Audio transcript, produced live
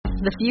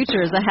The future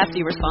is a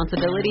hefty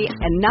responsibility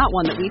and not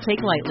one that we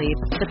take lightly.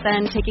 But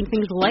then taking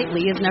things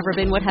lightly has never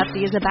been what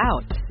Hefty is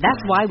about. That's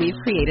why we've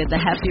created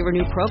the Hefty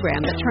Renew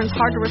program that turns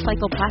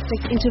hard-to-recycle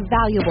plastics into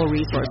valuable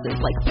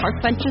resources like park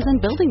benches and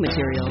building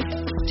materials.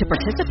 To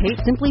participate,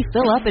 simply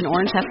fill up an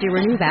orange Hefty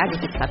Renew bag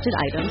with accepted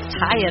items,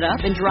 tie it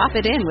up, and drop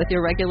it in with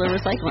your regular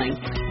recycling.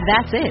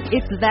 That's it.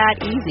 It's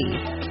that easy.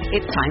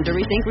 It's time to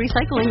rethink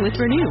recycling with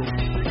Renew.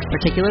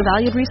 Particular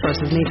valued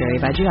resources may vary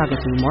by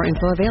geography. More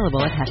info available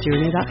at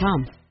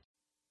heftyrenew.com.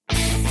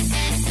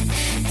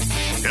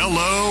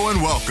 Hello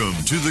and welcome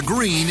to the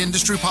Green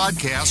Industry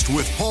Podcast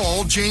with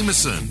Paul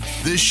Jameson.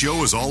 This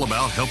show is all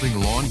about helping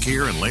lawn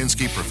care and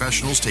landscape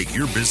professionals take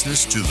your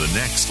business to the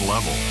next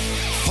level.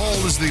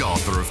 Paul is the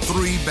author of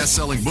 3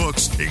 best-selling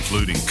books,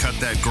 including Cut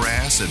That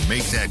Grass and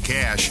Make That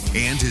Cash,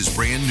 and his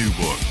brand new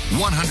book,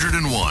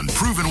 101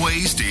 Proven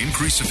Ways to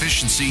Increase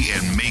Efficiency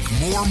and Make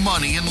More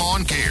Money in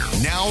Lawn Care.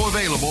 Now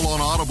available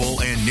on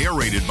Audible and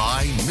narrated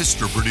by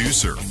Mr.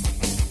 Producer.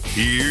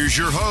 Here's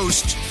your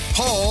host,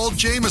 Paul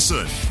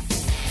Jameson.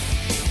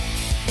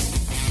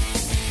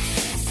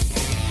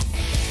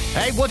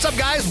 Hey, what's up,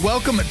 guys?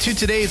 Welcome to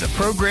today's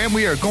program.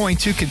 We are going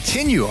to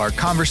continue our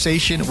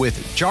conversation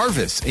with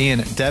Jarvis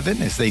and Devin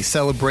as they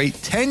celebrate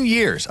 10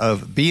 years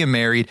of being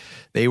married.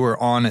 They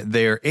were on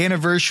their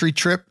anniversary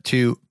trip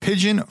to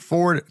Pigeon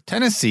Forge,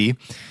 Tennessee.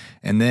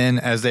 And then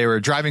as they were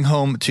driving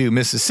home to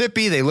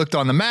Mississippi, they looked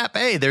on the map.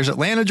 Hey, there's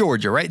Atlanta,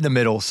 Georgia, right in the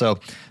middle. So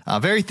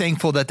very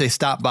thankful that they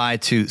stopped by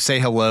to say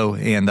hello.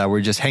 And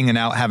we're just hanging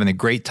out, having a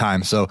great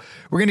time. So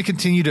we're going to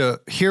continue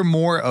to hear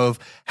more of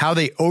how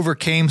they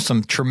overcame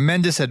some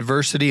tremendous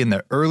adversity in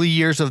the early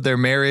years of their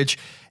marriage.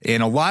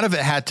 And a lot of it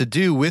had to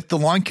do with the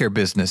lawn care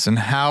business and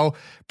how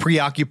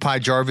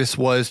preoccupied Jarvis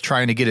was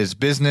trying to get his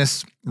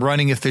business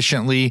running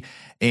efficiently,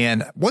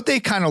 and what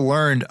they kind of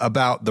learned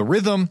about the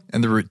rhythm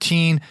and the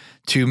routine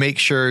to make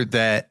sure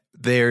that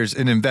there's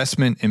an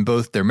investment in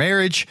both their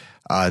marriage,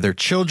 their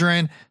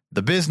children,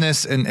 the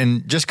business,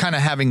 and just kind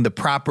of having the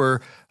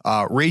proper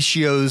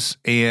ratios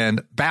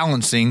and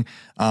balancing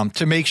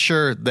to make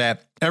sure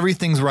that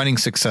everything's running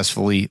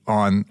successfully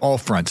on all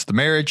fronts: the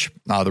marriage,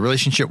 the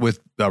relationship with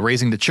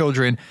raising the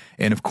children,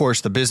 and of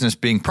course the business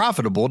being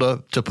profitable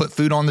to put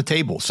food on the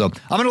table. So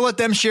I'm going to let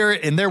them share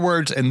it in their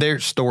words and their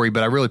story,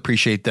 but I really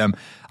appreciate them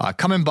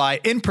coming by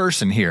in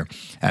person here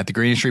at the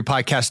Green Industry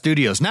Podcast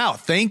Studios. Now,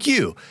 thank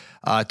you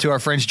to our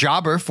friends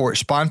Jobber for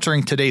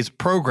sponsoring today's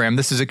program.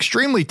 This is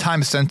extremely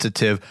time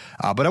sensitive,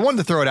 but I wanted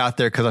to throw it out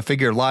there because I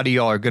figure a lot of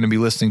y'all are going to be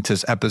listening to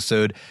this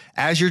episode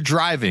as you're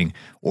driving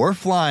or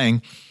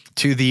flying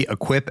to the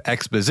Equip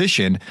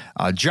Exposition.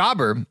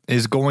 Jobber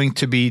is going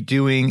to be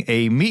doing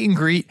a meet and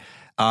greet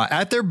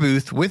at their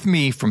booth with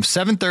me from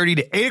 7:30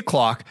 to 8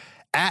 o'clock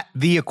at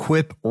the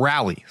Equip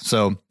Rally.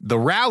 So the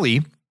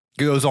rally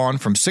goes on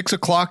from 6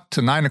 o'clock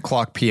to 9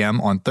 o'clock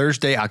p.m. on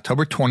Thursday,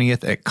 October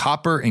 20th at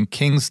Copper and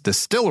Kings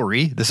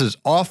Distillery. This is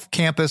off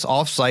campus,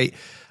 off site.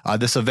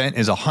 This event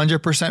is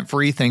 100%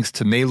 free thanks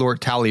to Naylor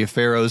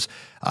Taliaferro's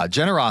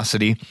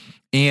generosity,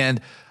 and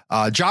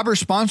Jobber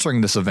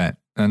sponsoring this event,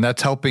 and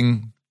that's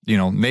helping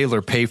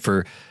Naylor pay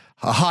for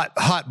a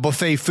hot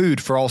buffet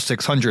food for all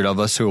 600 of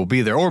us who will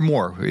be there, or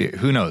more.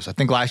 Who knows? I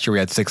think last year we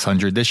had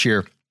 600. This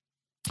year,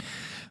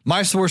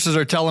 my sources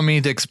are telling me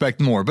to expect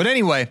more. But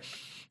anyway,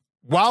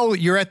 while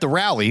you're at the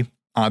rally,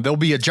 there'll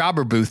be a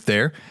Jobber booth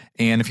there.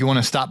 And if you want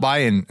to stop by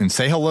and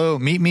say hello,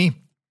 meet me,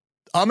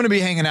 I'm going to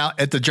be hanging out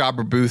at the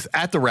Jobber booth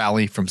at the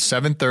rally from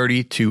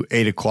 7:30 to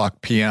 8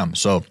 o'clock p.m.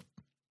 So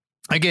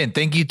again,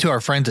 thank you to our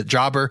friends at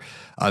Jobber.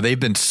 They've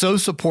been so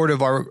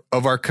supportive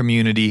of our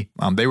community.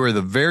 They were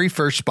the very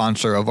first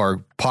sponsor of our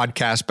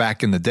podcast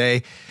back in the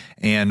day.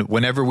 And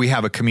whenever we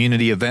have a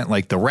community event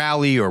like the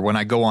rally, or when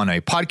I go on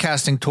a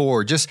podcasting tour,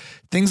 or just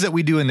things that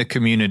we do in the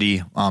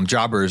community,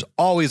 Jobber is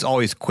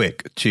always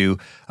quick to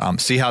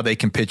see how they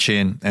can pitch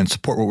in and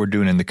support what we're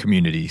doing in the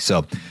community.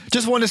 So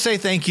just want to say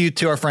thank you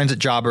to our friends at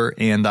Jobber.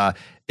 And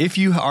if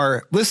you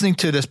are listening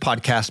to this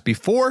podcast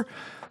before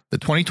the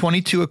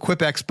 2022 Equip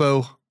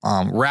Expo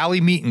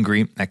rally meet and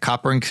greet at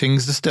Copper and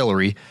Kings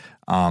Distillery,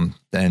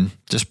 then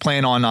just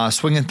plan on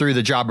swinging through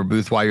the Jobber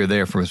booth while you're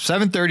there from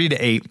 7:30 to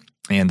 8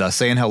 and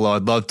saying hello.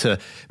 I'd love to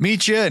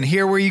meet you and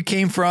hear where you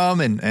came from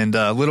and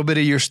a little bit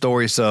of your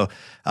story. So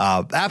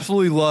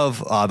absolutely love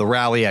the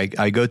rally.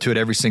 I go to it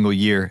every single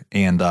year.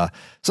 And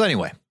so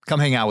anyway, come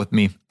hang out with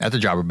me at the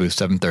Jobber booth,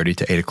 7:30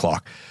 to 8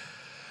 o'clock.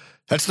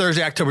 That's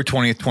Thursday, October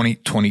 20th,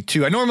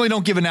 2022. I normally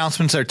don't give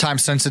announcements that are time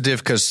sensitive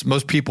because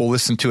most people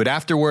listen to it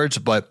afterwards,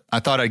 but I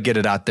thought I'd get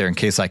it out there in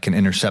case I can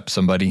intercept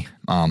somebody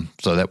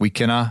so that we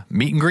can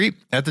meet and greet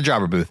at the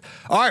Jobber booth.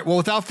 All right, well,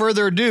 without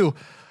further ado,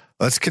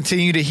 let's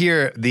continue to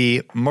hear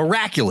the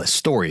miraculous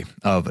story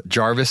of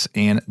Jarvis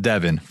and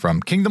Devin from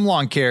Kingdom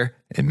Lawn Care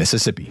in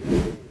Mississippi.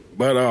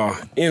 But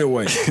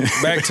anyway,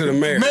 back to the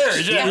marriage.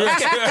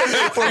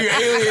 For you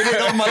alienated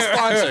all my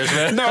sponsors,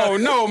 man.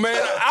 No,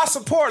 man. I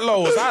support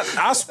Lowe's.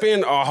 I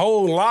spend a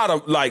whole lot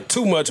of, like,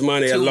 too much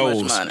money at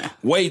Lowe's.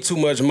 Way too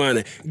much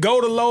money. Go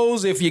to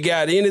Lowe's if you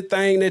got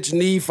anything that you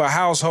need for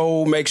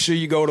household. Make sure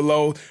you go to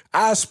Lowe's.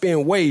 I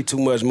spend way too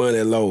much money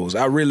at Lowe's.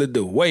 I really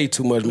do. Way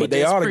too much money.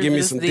 They ought to give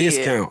me some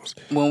discounts.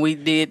 When we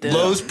did the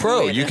Lowe's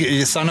Pro.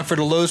 You sign up for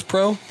the Lowe's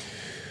Pro?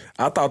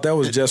 I thought that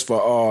was just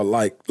for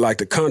like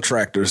the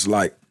contractors,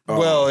 like.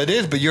 Well, it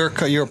is, but you're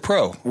a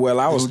pro. Well,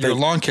 I was your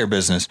lawn care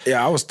business.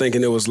 Yeah, I was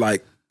thinking it was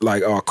like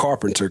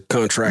carpenter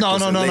contractors.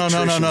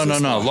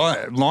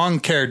 No. Lawn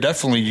care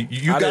definitely.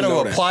 You got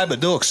to apply, but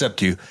they'll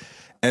accept you.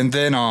 And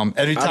then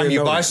anytime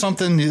you buy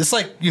something, it's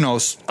like,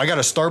 I got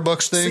a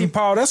Starbucks thing. See,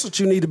 Paul, that's what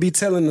you need to be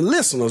telling the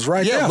listeners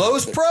right now. Yeah,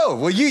 Lowe's Pro.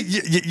 Well,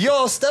 you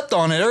all stepped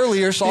on it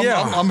earlier, so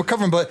I'm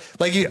recovering. But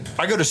like,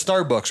 I go to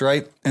Starbucks,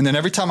 right? And then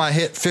every time I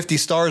hit 50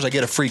 stars, I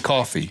get a free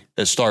coffee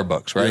at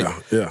Starbucks, right?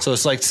 Yeah. So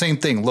it's like the same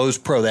thing. Lowe's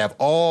Pro. They have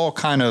all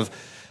kind of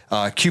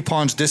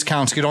coupons,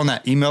 discounts. Get on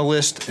that email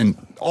list and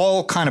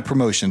all kind of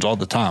promotions all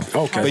the time.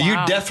 Okay. But you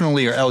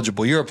definitely are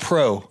eligible. You're a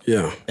pro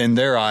in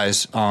their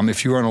eyes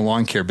if you run a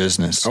lawn care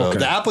business. So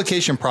the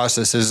application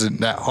process isn't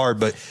that hard,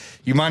 but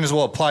you might as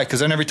well apply because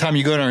then every time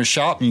you go to a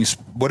shop and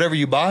whatever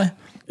you buy,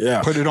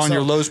 put it on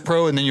your Lowe's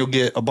Pro and then you'll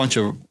get a bunch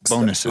of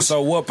bonuses.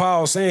 So what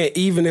Paul's saying,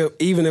 even if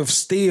the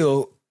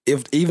steel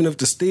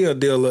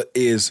dealer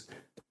is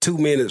 2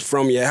 minutes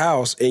from your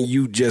house and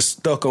you just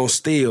stuck on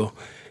steel,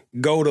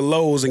 go to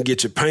Lowe's and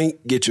get your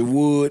paint, get your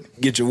wood,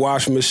 get your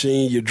washing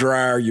machine, your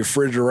dryer, your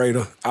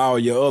refrigerator, all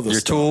your other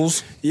stuff. Your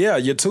tools? Yeah,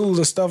 your tools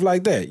and stuff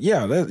like that.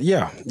 Yeah,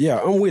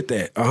 I'm with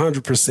that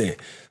 100%.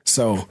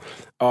 So,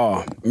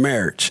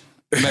 marriage.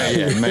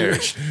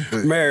 Marriage.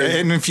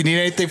 And if you need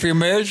anything for your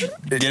marriage,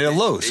 get it at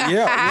Lowe's.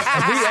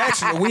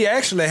 Yeah, we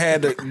actually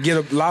had to get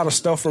a lot of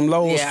stuff from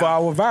Lowe's for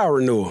our vow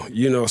renewal,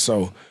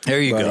 so. There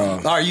you go.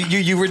 All right,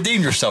 you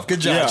redeemed yourself.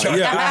 Good job, Chuck.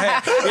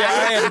 I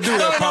had to do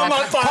that, Paul.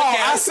 Paul,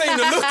 I seen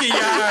the look in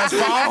your eyes,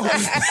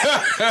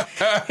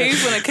 Paul.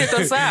 He's going to kick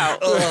us out.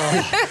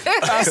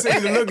 I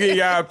seen the look in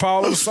your eyes,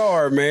 Paul. I'm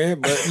sorry,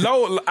 man. But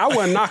I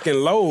wasn't knocking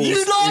Lowe's.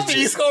 You lost it.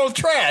 You called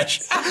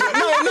trash.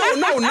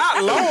 No,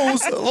 not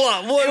Lowe's.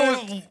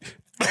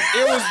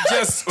 It was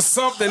just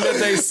something that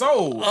they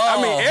sold.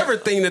 I mean,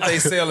 everything that they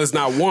sell is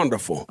not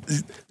wonderful.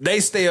 They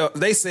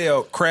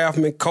sell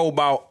Craftsman,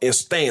 Cobalt, and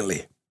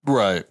Stanley.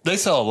 Right. They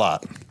sell a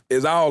lot.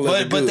 It's all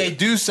but they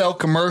do sell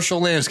commercial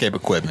landscape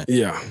equipment.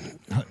 Yeah.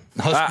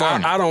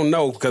 I don't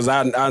know because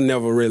I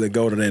never really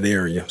go to that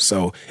area.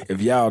 So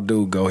if y'all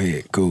do, go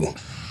ahead. Cool.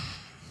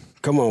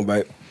 Come on,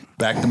 babe.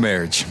 Back to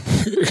marriage.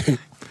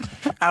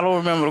 I don't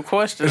remember the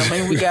question. I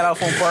mean, we got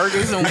off on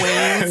burgers and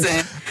wings.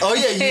 And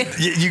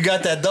you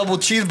got that double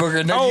cheeseburger.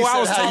 And then you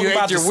said how you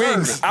ate your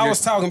wings. I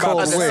was talking about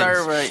the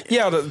server.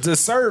 Yeah,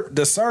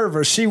 the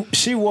server.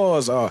 She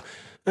was.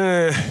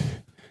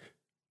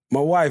 My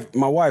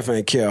wife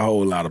ain't care a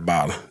whole lot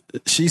about her.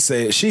 She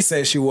said she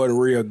wasn't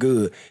real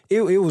good.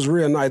 It was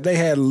real nice. They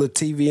had a little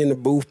TV in the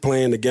booth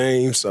playing the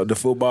games, the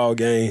football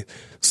game.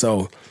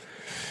 So,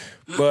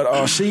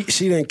 but she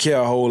didn't care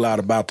a whole lot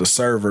about the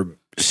server.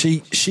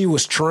 She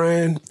was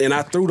trying, and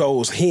I threw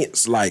those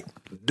hints like,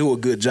 do a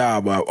good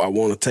job. I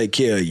want to take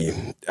care of you.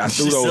 I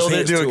threw those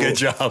hints do a to good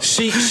her. job.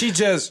 She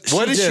just.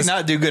 What did she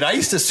not do good? I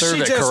used to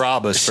serve at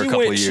Carrabba's for a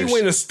couple of years. She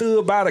went and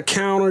stood by the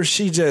counter.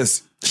 She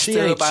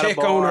ain't check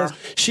on us.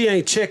 She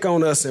ain't check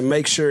on us and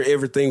make sure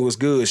everything was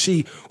good.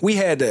 We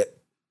had to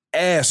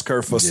ask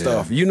her for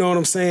stuff. You know what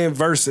I'm saying?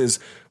 Versus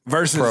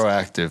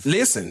proactive.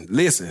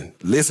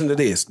 Listen to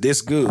this.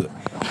 This good.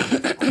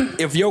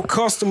 If your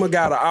customer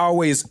gotta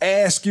always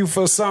ask you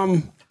for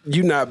something,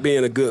 you're not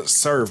being a good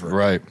server.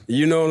 Right.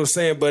 You know what I'm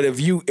saying? But if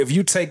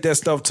you take that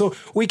stuff too,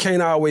 we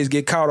can't always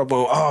get caught up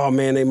on, oh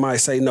man, they might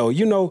say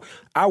no.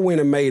 I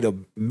went and made a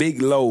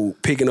big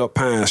load picking up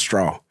pine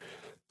straw.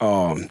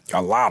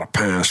 A lot of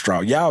pine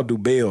straw. Y'all do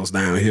bales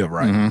down here,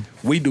 right?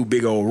 Mm-hmm. We do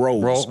big old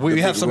rolls. We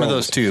have some rolls. Of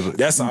those too. But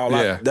that's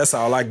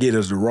all I get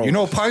is the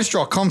roll. Pine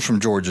straw comes from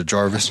Georgia,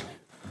 Jarvis.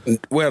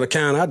 Well, the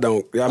kind I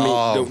don't. I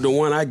mean, the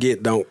one I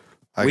get don't.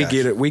 We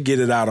get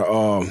it out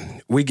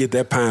of. We get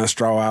that pine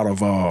straw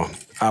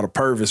out of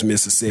Purvis,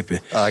 Mississippi.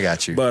 I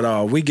got you.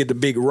 But we get the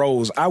big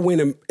rolls. I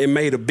went and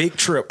made a big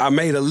trip. I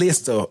made a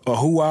list of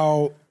who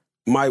all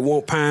might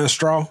want pine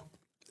straw,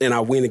 and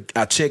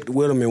I checked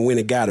with them and went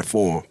and got it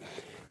for them.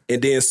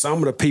 And then some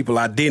of the people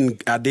I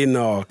didn't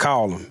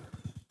call them.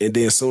 And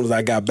then as soon as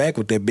I got back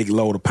with that big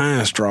load of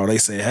pine straw, they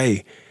said,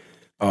 "Hey,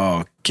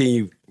 can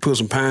you put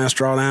some pine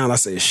straw down?" I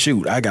said,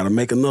 "Shoot, I got to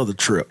make another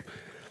trip."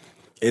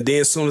 And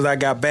then as soon as I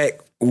got back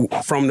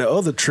from the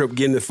other trip,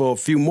 getting it for a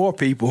few more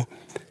people,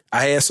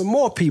 I had some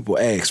more people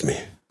ask me.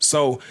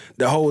 So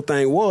the whole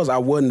thing was I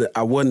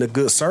wasn't a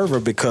good server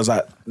because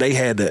they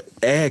had to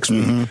ask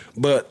me.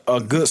 Mm-hmm. But a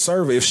good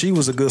server, if she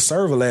was a good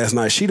server last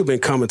night, she'd have been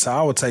coming to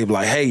our table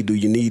like, "Hey, do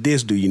you need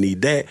this? Do you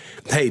need that?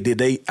 Hey,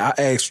 I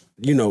asked,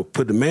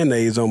 put the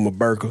mayonnaise on my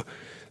burger.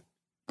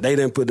 they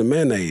didn't put the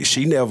mayonnaise.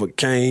 She never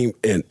came,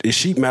 and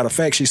matter of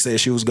fact, she said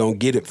she was gonna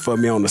get it for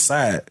me on the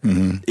side.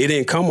 It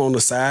didn't come on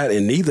the side,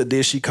 and neither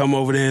did she come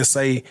over there and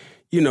say,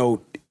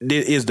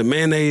 is the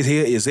mayonnaise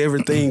here? Is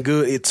everything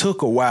good? It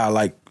took a while,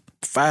 like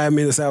 5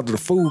 minutes after the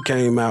food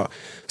came out.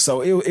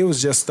 So it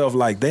was just stuff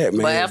like that,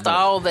 man. But after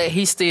all that,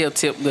 he still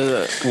tipped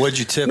good. What'd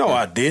you tip? No, her?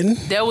 I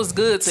didn't. That was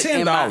good.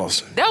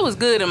 $10. That was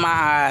good in my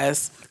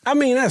eyes. I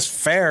mean, that's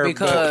fair.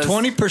 Because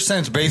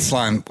 20%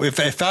 baseline.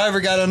 If I ever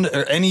got under,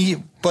 or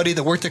anybody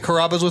that worked at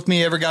Carrabba's with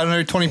me ever got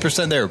under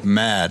 20%, they're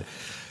mad.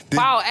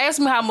 Paul asked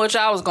me how much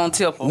I was going to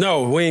tip him.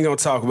 No, we ain't going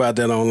to talk about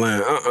that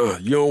online.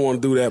 You don't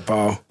want to do that,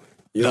 Paul.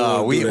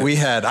 We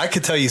had. I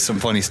could tell you some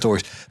funny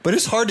stories, but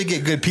it's hard to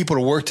get good people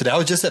to work today. I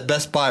was just at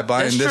Best Buy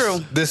buying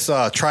this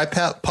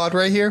tripod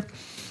right here.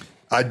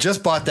 I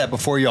just bought that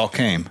before y'all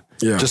came,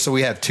 just so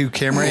we have 2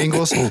 camera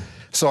angles.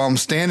 So I'm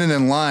standing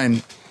in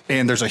line,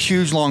 and there's a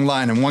huge long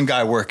line, and one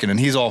guy working, and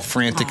he's all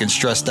frantic and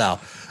stressed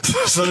out.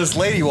 So this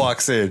lady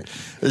walks in.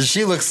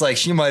 She looks like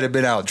she might have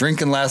been out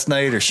drinking last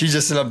night, or she's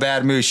just in a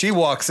bad mood. She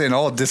walks in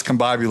all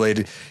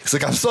discombobulated. He's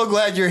like, I'm so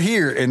glad you're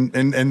here. And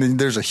then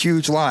there's a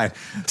huge line.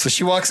 So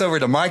she walks over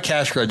to my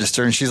cash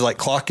register, and she's like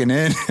clocking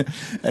in.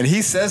 And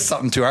he says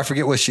something to her. I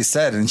forget what she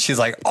said. And she's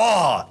like,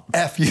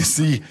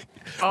 F-U-C.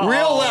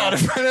 Real loud in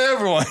front of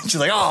everyone. She's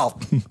like,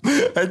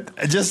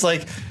 just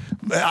like...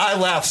 I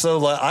laughed so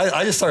loud.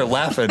 I just started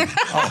laughing.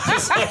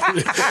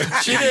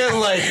 She didn't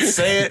like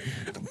say it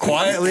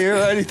quietly or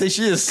anything.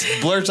 She just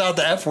blurts out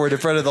the F word in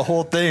front of the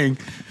whole thing,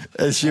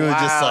 and she was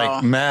just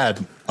like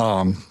mad.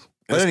 But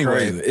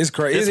anyway, it's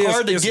crazy. It's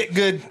hard to get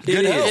good help.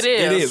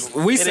 It is.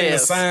 We seen a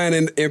sign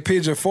in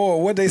Pigeon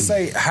Forward. What they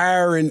say?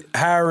 Hiring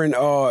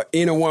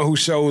anyone who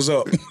shows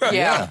up.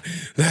 Yeah.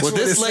 That's Well, what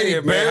this it lady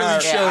said, man.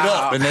 barely showed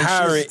up, and then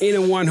Hiring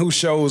anyone who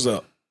shows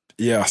up.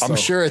 Yeah, I'm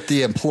sure at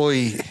the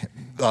employee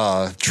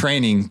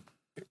training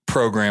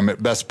program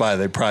at Best Buy,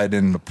 they probably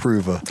didn't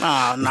approve of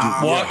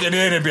walking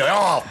in and be like,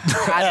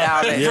 I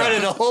doubt it. in front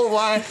of the whole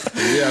line.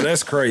 Yeah,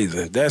 that's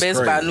crazy. That's Best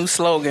crazy. Buy new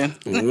slogan.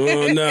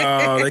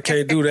 No, they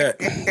can't do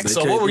that.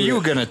 So what were you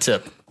going to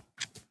tip?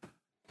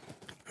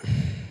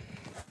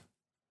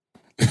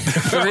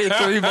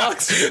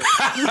 $3?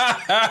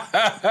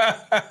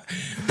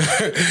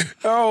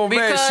 Oh,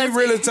 man, Because she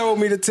really told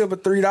me to tip her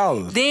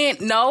 $3. Then,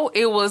 no,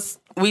 it was,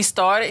 he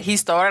started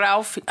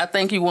off, I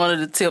think he wanted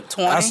to tip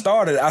 20. I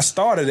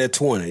started at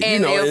 20.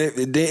 And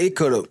it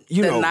could have,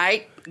 The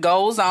night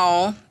goes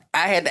on.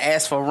 I had to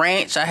ask for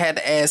ranch. I had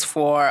to ask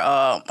for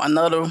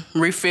another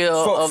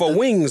refill for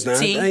wings now.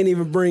 tea. They ain't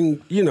even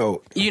bring,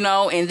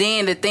 And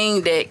then the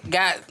thing that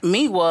got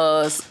me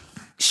was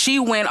she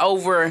went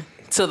over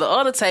to the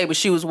other table.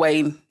 She was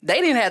waiting.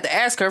 They didn't have to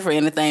ask her for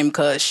anything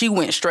because she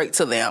went straight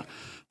to them.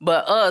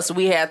 But us,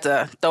 we had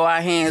to throw our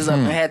hands up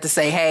and had to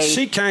say, hey.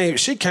 She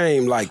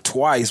came like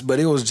twice, but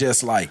it was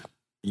just like,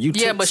 you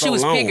took but so she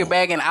was long.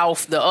 piggybacking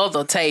off the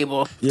other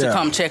table to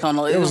come check on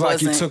her. It was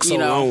like you took so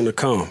long to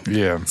come.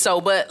 Yeah.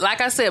 So, but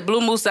like I said, Blue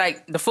Moose,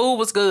 like the food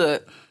was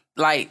good.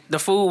 Like the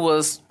food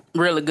was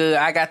really good.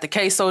 I got the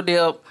queso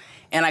dip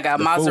and I got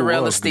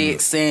mozzarella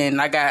sticks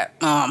and I got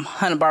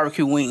honey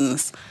barbecue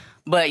wings.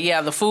 But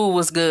yeah, the food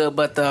was good,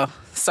 but the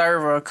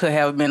server could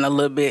have been a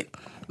little bit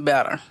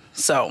better.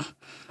 So,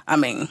 I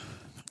mean,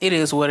 it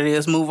is what it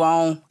is. Move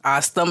on.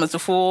 Our stomachs are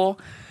full.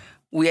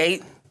 We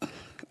ate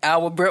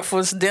our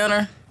breakfast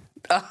dinner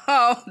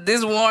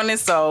this morning,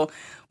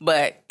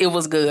 but it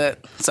was good.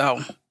 So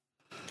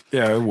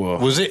yeah, it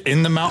was. Was it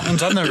in the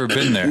mountains? I've never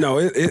been there. No,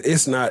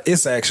 it's not.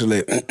 It's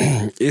actually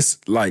it's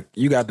like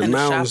you got the in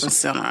mountains. the shopping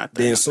center, I think.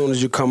 Then as soon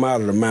as you come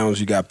out of the mountains,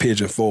 you got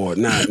Pigeon Forward.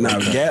 Now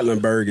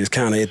Gatlinburg is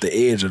kind of at the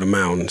edge of the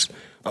mountains.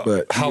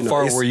 But how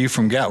far were you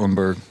from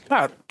Gatlinburg?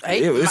 About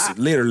 8 It's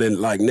literally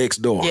like next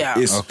door. Yeah.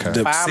 It's Okay.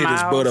 the 5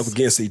 cities butt up miles.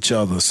 against each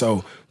other.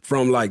 So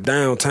from like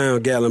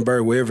downtown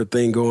Gatlinburg, where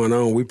everything going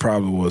on, we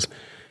probably was.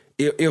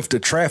 If the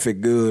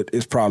traffic good,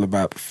 it's probably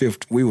about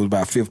 50. We was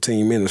about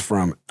 15 minutes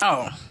from it.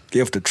 Oh,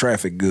 If the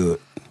traffic good.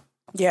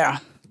 yeah.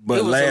 But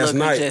It was a last little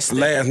night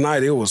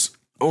congested. it was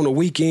on the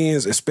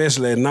weekends,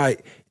 especially at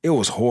night. It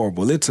was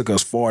horrible. It took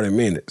us 40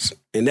 minutes,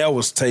 and that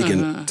was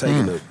taking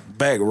the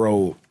back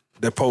road.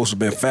 That supposed to have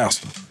been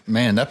faster.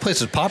 Man, that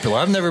place is popular.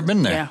 I've never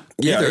been there.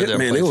 Yeah, Either of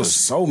them it was places.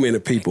 so many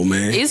people,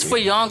 man. It's for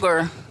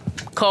younger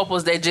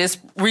couples that just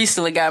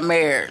recently got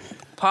married.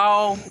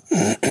 Paul,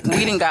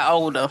 we done got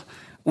older.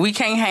 We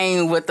can't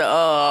hang with the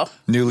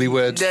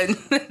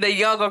Newlyweds. the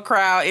younger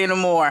crowd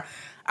anymore.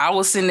 I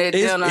was sitting at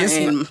dinner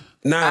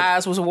and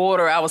eyes was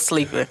water. I was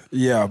sleeping.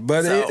 Yeah,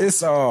 but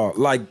it's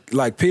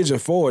like Pigeon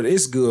Forward.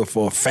 It's good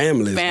for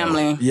families.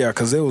 Family. Though. Yeah,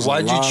 because it was.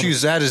 Why'd you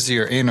choose that as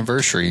your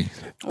anniversary?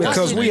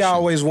 Because we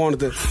always wanted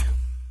to.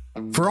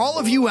 For all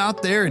of you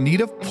out there in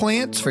need of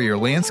plants for your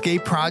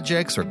landscape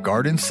projects or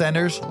garden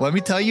centers, let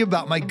me tell you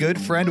about my good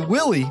friend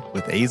Willie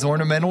with A's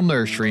Ornamental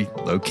Nursery,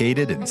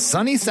 located in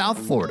sunny South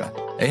Florida.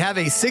 They have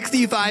a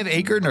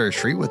 65-acre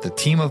nursery with a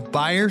team of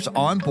buyers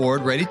on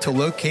board ready to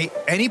locate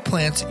any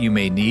plants you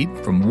may need,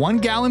 from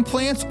 1-gallon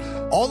plants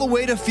all the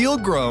way to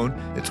field grown.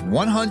 It's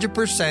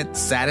 100%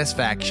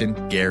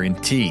 satisfaction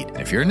guaranteed.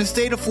 And if you're in the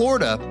state of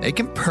Florida, they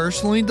can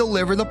personally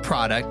deliver the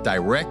product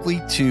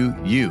directly to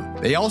you.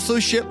 They also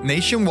ship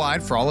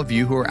nationwide for all of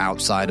you who are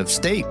outside of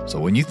state. So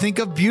when you think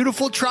of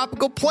beautiful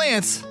tropical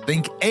plants,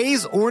 think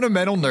A's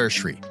Ornamental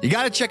Nursery. You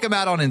got to check them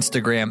out on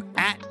Instagram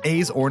at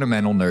A's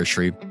Ornamental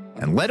Nursery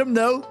and let them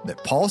know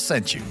that Paul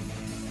sent you.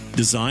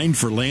 Designed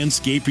for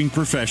landscaping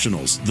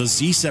professionals, the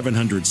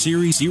Z700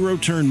 Series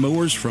zero-turn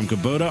mowers from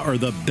Kubota are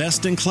the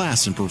best in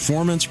class in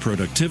performance,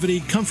 productivity,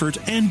 comfort,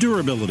 and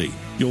durability.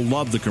 You'll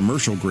love the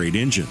commercial-grade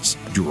engines,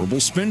 durable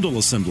spindle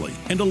assembly,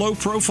 and a low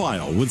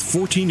profile with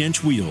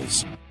 14-inch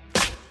wheels.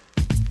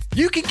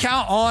 You can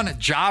count on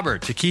Jobber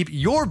to keep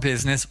your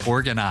business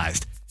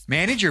organized.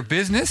 Manage your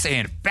business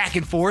and back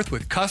and forth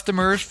with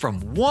customers from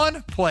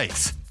one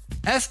place.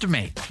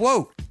 Estimate,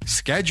 quote,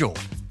 schedule,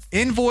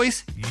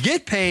 invoice,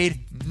 get paid,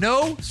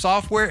 no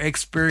software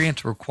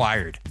experience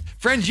required.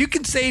 Friends, you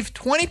can save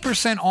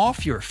 20%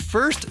 off your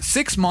first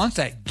 6 months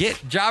at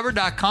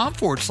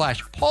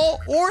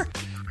getjobber.com/Paul, or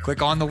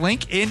click on the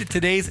link in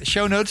today's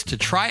show notes to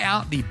try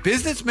out the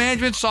business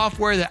management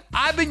software that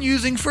I've been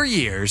using for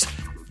years,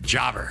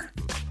 Jobber.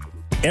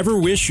 Ever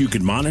wish you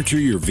could monitor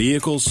your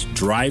vehicles,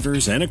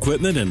 drivers, and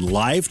equipment in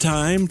live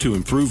time to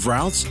improve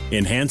routes,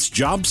 enhance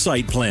job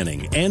site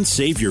planning, and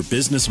save your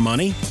business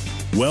money?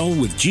 Well,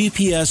 with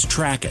GPS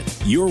Track It,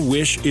 your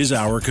wish is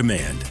our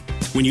command.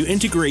 When you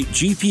integrate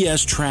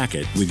GPS Track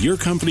It with your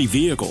company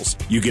vehicles,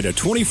 you get a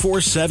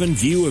 24/7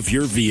 view of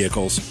your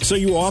vehicles, so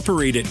you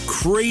operate at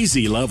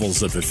crazy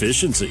levels of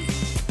efficiency.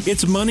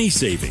 It's money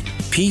saving,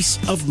 peace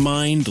of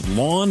mind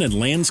lawn and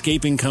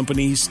landscaping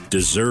companies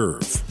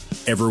deserve.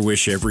 Ever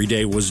wish every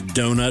day was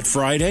Donut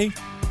Friday?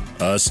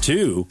 Us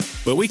too,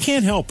 but we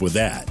can't help with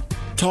that.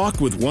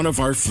 Talk with one of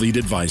our fleet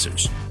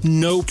advisors.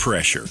 No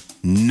pressure,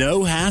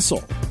 no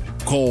hassle.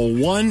 Call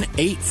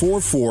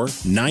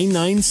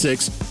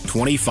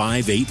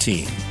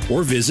 1-844-996-2518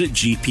 or visit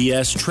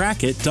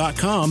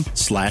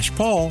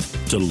gpstrackit.com/Paul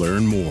to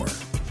learn more.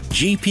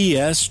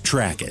 GPS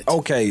Track It.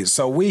 Okay,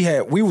 so we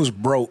was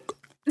broke.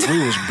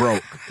 We was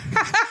broke.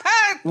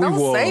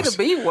 Don't say the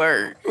B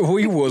word.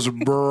 We was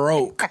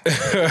broke.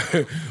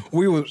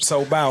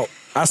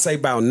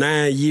 about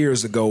 9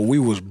 years ago, we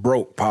was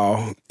broke,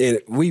 Paul. And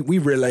we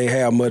really ain't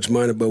have much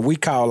money, but we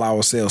call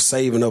ourselves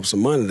saving up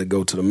some money to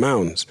go to the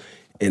mountains.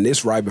 And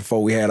this right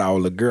before we had our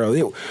little girl.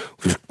 We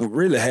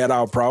really had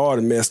our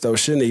priority messed up.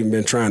 Shouldn't even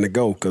been trying to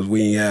go because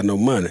we ain't had no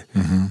money.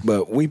 Mm-hmm.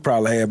 But we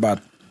probably had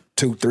about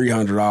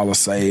 $200-300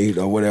 saved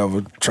or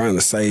whatever, trying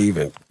to save,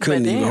 and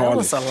couldn't even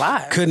hardly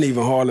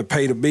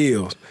pay the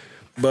bills.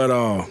 But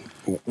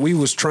we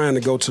was trying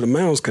to go to the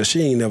mountains because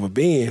she ain't never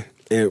been,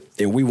 and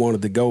we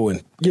wanted to go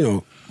and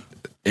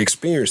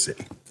experience it.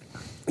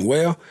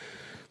 Well,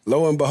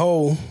 lo and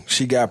behold,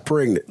 she got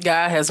pregnant.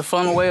 God has a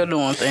fun way of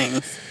doing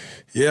things.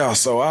 Yeah,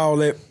 so all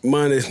that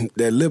money,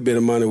 that little bit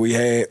of money we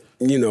had,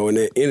 and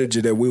that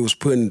energy that we was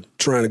putting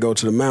trying to go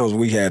to the mountains,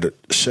 we had to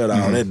shut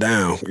all that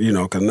down,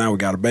 because now we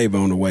got a baby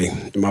on the way.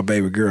 My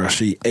baby girl,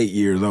 she 8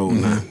 years old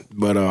now.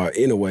 But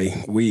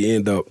anyway, we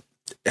end up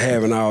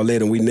having all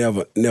that, and we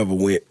never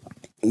went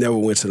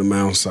to the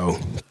mountains. So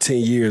 10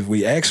 years,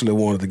 we actually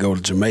wanted to go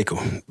to Jamaica.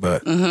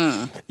 But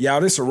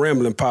y'all, this is a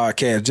rambling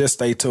podcast. Just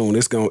stay tuned.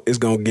 It's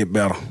gonna get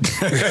better.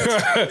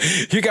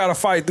 You gotta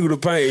fight through the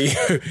pain.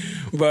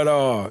 But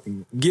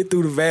get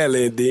through the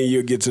valley, and then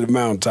you'll get to the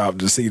mountaintop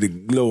to see the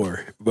glory.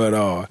 But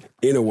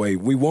anyway,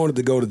 we wanted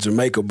to go to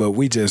Jamaica, but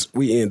we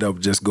end up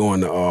just going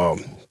to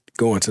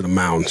the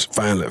mountains.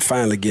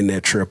 Finally getting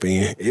that trip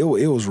in. It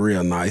was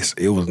real nice.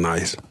 It was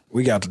nice.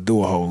 We got to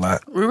do a whole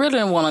lot. We really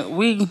didn't want to.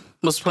 We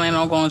was planning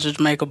on going to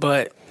Jamaica,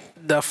 but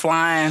the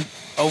flying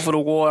over the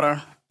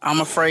water,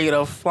 I'm afraid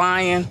of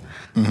flying.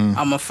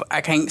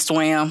 I can't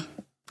swim.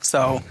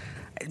 So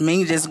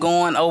me just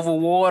going over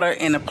water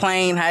in a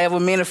plane, however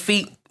many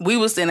feet. We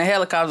was in the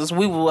helicopters.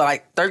 We were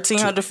like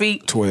 1,300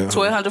 feet,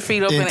 1,200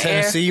 feet up in the air. In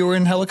Tennessee, you were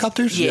in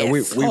helicopters?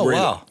 Yes.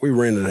 Yeah, we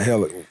rented a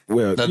helicopter.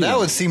 Well, now, that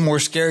would seem more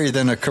scary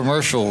than a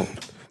commercial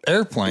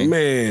airplane.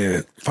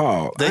 Man,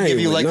 Paul. They give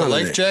you like a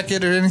life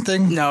jacket or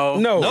anything? No.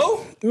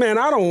 Man,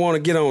 I don't want to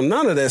get on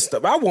none of that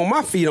stuff. I want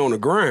my feet on the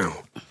ground.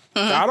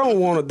 I don't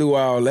want to do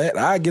all that.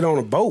 I get on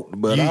a boat.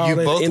 But you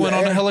both went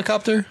on a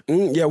helicopter?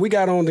 Yeah, we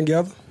got on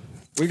together.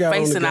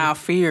 Facing our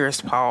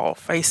fears, Paul.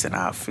 Facing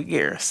our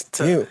fears.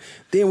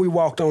 Then we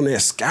walked on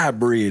that sky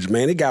bridge,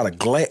 man. It got a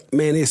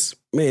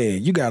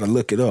you got to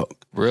look it up.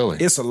 Really?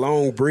 It's a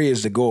long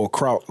bridge to go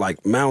across,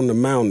 like mountain to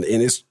mountain,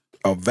 and it's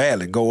a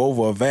valley, go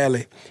over a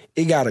valley.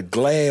 It got a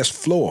glass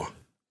floor.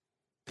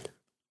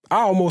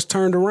 I almost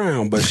turned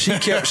around, but she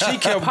kept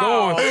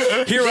going.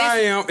 Here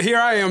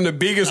I am, the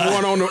biggest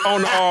one on the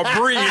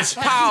bridge.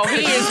 Paul,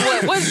 he is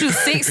what's you,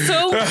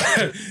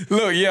 6'2"?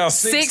 Look, yeah,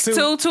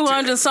 6'2",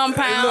 200 some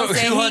pounds. Look,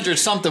 200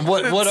 something.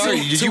 What are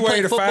you? Did you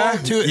play football?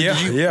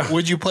 Yeah.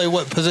 Would you play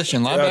what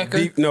position?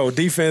 Linebacker?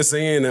 Defense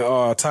end,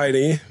 tight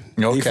end.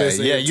 Okay,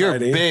 Defensive yeah, end, you're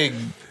tight end. big.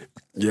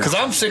 Because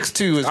I'm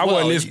 6'2" as I well.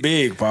 wasn't this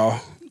big, Paul.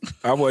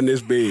 I wasn't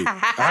this big.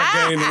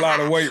 I gained a lot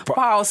of weight, Paul.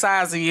 Paul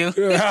size of you. No,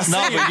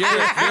 but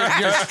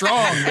you're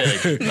strong,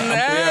 big.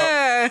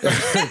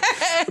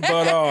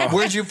 Nah.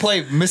 Where'd you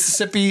play?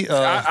 Mississippi?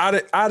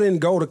 I didn't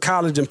go to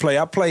college and play.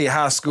 I played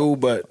high school,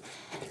 but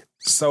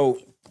so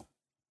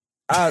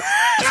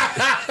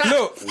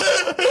look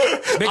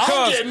because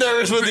I'm getting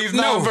nervous with these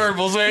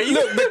nonverbals, man.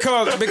 Look,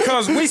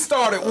 because we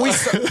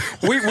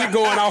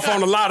going off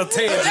on a lot of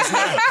tangents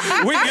now.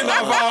 We getting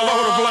off all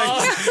over the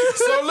place.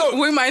 So look,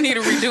 We might need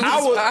to redo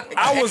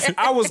this.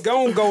 I was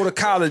gonna go to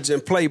college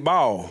and play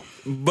ball.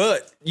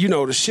 But,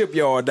 the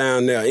shipyard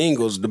down there,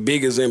 Ingalls, the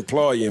biggest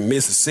employer in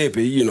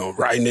Mississippi,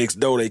 right next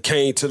door, they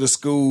came to the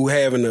school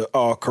having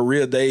the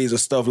career days and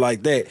stuff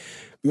like that,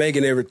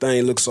 making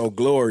everything look so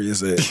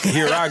glorious. And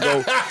here I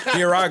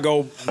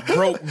go,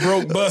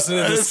 broke, busting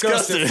and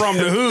disgusted from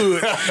the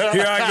hood.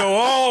 Here I go,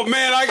 oh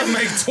man, I can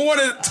make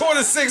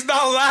 $26 an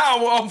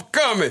hour, I'm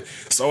coming.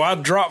 So I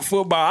dropped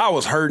football. I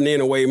was hurting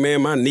anyway,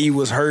 man. My knee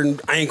was hurting,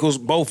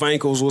 both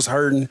ankles was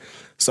hurting.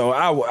 So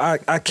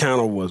I kind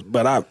of was,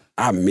 but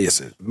I miss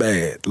it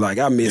bad. Like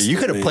I miss. You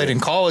could have played in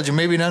college and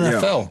maybe in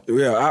NFL.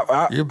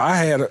 Yeah, I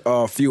had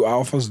a few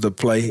offers to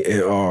play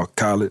in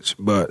college,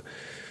 but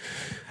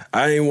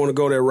I didn't want to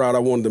go that route. I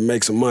wanted to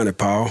make some money,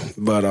 Paul.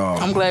 But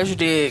I'm glad you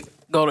did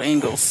go to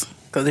Ingalls,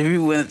 because if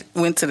you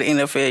went to the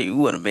NFL, you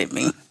wouldn't have been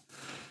me.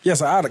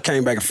 yes, I'd have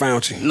came back and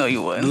found you. No,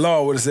 you wouldn't. The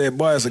Lord would have said,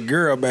 "Boy, there's a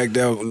girl back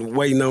there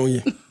waiting on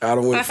you." I'd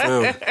have went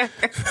and found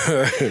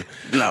you.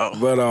 No.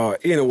 But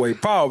anyway,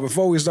 Paul,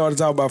 before we started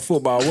talking about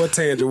football, what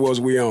tangent was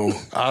we on?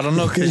 I don't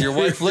know, because your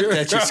wife looked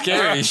at you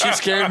scary. She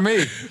scared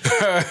me.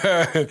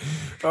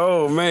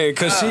 Oh man,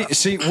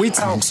 because we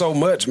talk so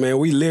much, man.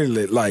 We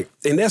literally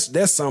and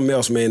that's something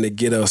else, man, that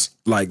get us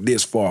like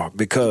this far.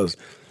 Because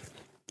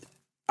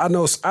I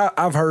know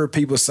I've heard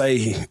people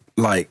say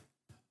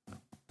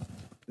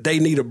they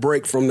need a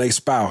break from their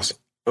spouse.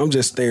 I'm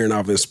just staring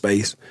off in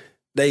space.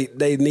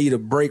 They need a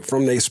break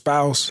from their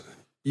spouse.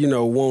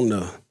 Want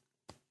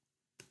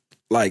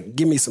to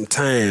give me some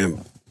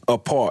time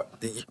apart,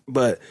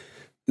 but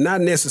not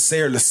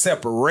necessarily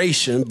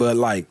separation, but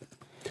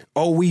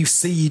we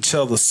see each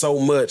other so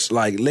much.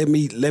 Let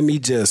me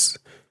just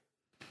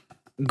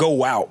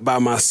go out by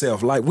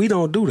myself. We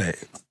don't do that.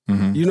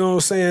 Mm-hmm. You know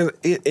what I'm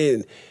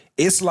saying?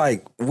 It's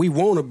like we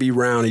want to be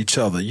around each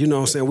other. You know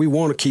what I'm saying? We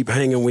want to keep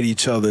hanging with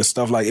each other and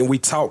stuff and we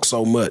talk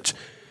so much.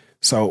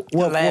 So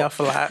laugh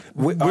a lot.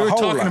 We were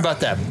talking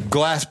about that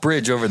glass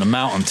bridge over the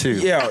mountain too.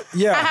 Yeah.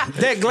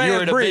 That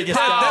glass bridge.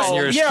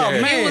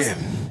 Man. It was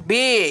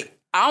big.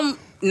 I'm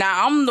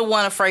the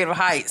one afraid of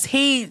heights.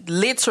 He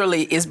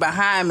literally is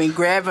behind me,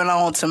 grabbing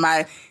onto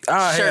my shirt.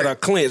 I had a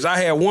clinch. I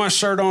had one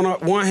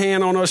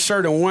hand on her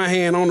shirt and one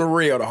hand on the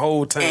rail the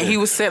whole time. And he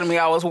was telling me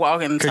I was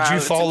walking. Could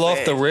you fall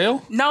off the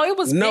rail? No, it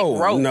was big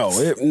ropes.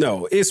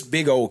 No, it's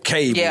big old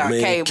cable,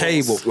 man.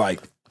 Cable,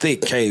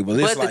 thick cable.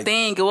 But the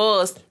thing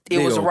was,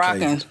 it was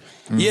rocking side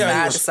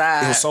to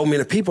side. There was so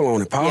many people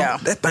on it, Paul. Yeah.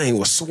 That thing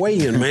was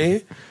swaying,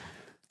 man.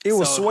 It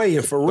was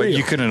swaying for real. But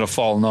you couldn't have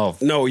fallen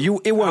off. No,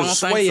 it wasn't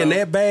swaying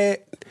that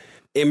bad.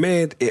 And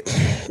man,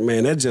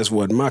 that just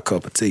wasn't my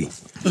cup of tea.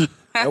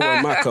 That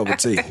wasn't my cup of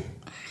tea.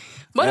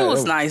 But it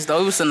was nice,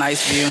 though. It was a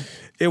nice view.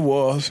 It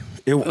was.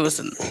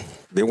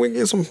 Then we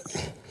get some.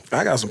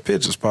 I got some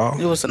pictures, Paul.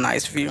 It was a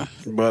nice view.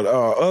 But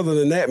other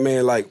than that,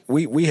 man,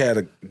 we had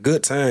a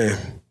good time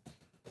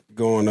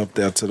going up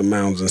there to the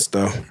mountains and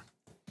stuff.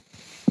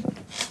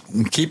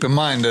 Keep in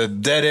mind, the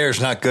dead air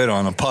is not good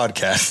on a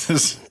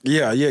podcast.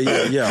 Yeah.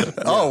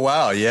 Oh,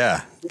 wow,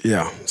 yeah.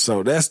 Yeah,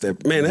 so that's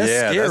that. Man, that's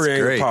scary,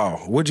 that's great.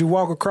 Paul. Would you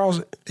walk across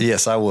it?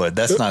 Yes, I would.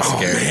 That's not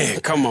scary. Man,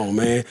 come on,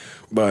 man.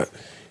 But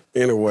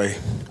anyway,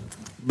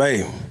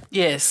 babe.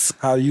 Yes.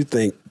 How do you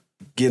think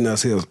getting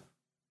us here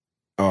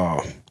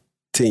 10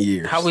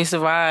 years? How we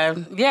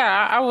survived?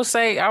 Yeah, I would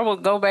say I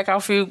would go back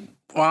off you.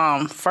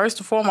 First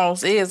and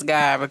foremost is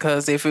God,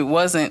 because if it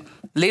wasn't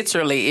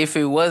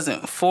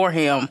for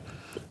him,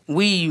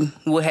 we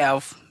would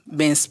have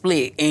been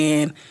split.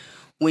 And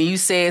when you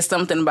said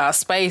something about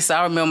space,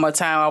 I remember a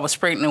time I was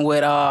pregnant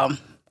with our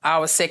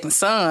second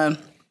son.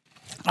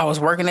 I was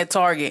working at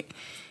Target,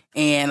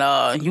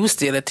 and you were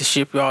still at the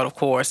shipyard, of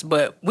course.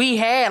 But we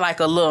had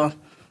a little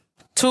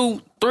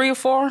 2, 3 or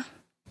 4,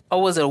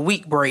 or was it a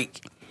week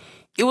break?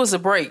 It was a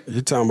break.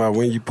 You're talking about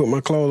when you put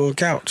my clothes on the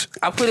couch.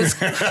 I put his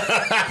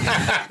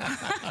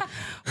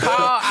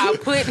I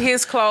put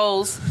his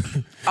clothes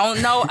on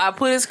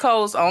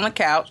the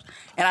couch,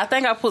 and I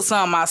think I put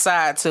some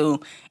outside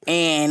too.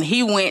 And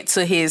he went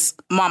to his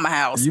mama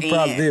house. You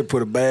probably did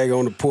put a bag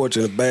on the porch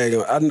and a bag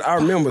on. I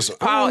remember some.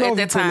 Paul, I don't know at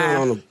if that you put it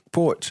time, on the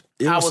porch.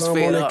 I was some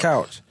fed on up. that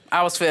couch.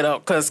 I was fed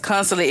up because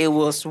constantly it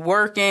was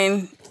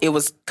working. It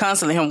was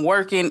constantly him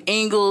working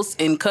Ingalls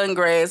and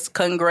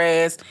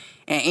Congrass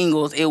and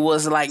Ingalls. It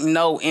was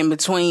no in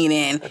between.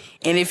 And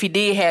if he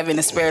did have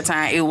any spare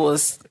time, it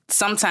was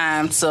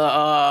sometimes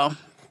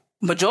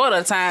majority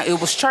of the time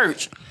it was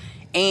church.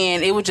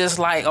 And it was just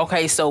like,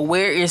 okay, so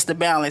where is the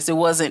balance? It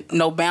wasn't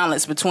no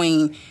balance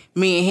between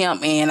me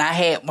and him. And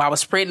I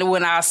was pregnant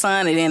with our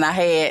son, and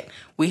then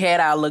we had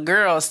our little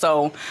girl.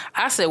 So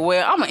I said,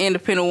 well, I'm an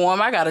independent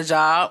woman. I got a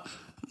job.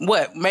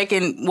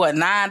 Making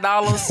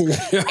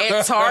 $9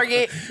 at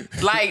Target?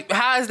 Like,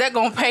 how is that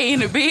gonna pay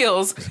any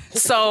bills?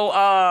 So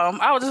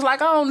I was just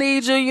like, I don't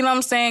need you. You know what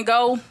I'm saying?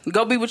 Go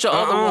be with your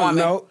other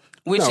woman,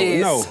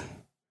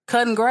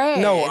 cutting grass.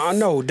 No, I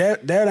know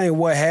that ain't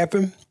what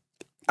happened.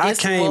 I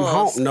came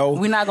home. No,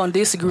 we're not gonna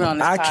disagree on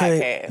this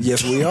podcast.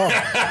 Yes, we are.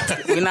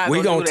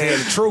 We're gonna tell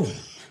the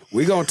truth.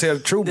 We're gonna tell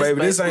the truth,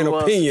 baby. This ain't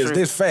opinions.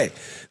 This fact.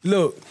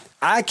 Look.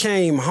 I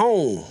came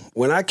home.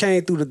 When I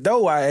came through the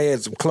door, I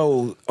had some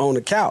clothes on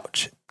the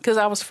couch. Because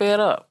I was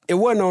fed up. It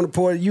wasn't on the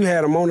porch. You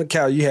had them on the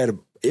couch.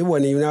 It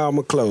wasn't even all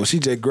my clothes. She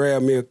just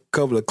grabbed me a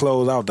couple of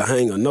clothes off the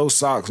hanger. No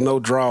socks, no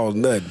drawers,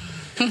 nothing.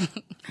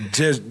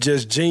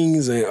 just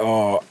jeans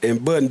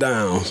and button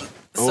downs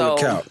on the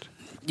couch.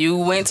 You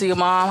went to your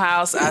mom's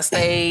house.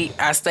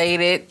 I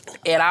stayed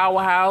at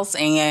our house,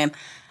 and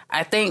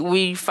I think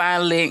we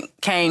finally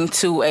came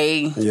to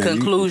a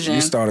conclusion.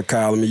 You started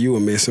calling me. You were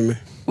missing me.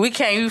 We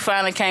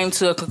finally came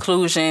to a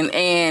conclusion,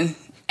 and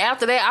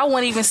after that, I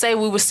wouldn't even say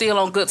we were still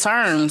on good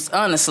terms,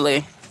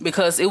 honestly,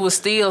 because it was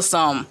still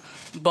some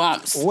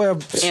bumps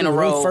in a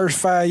road. The first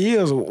 5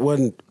 years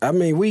wasn't. I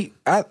mean,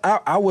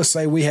 I would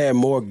say we had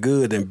more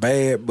good than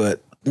bad,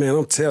 but man,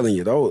 I'm telling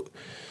you,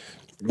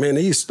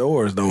 these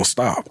stories don't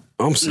stop.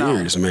 I'm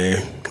serious,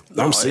 man.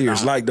 I'm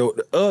serious. Like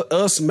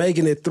us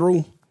making it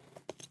through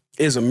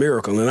is a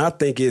miracle, and I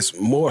think it's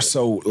more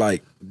so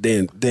like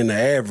than the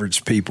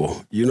average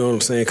people. You know what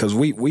I'm saying? Because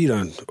we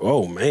done.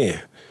 Oh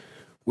man,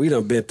 we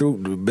done been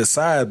through.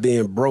 Besides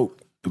being broke,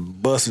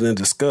 busted, and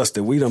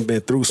disgusted, we done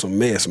been through some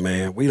mess,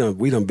 man. We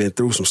done been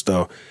through some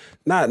stuff.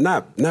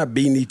 Not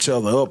beating each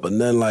other up or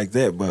nothing like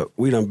that, but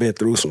we done been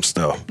through some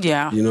stuff.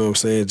 Yeah, you know what I'm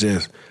saying?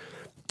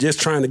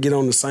 Just trying to get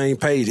on the same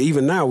page.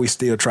 Even now, we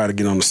still try to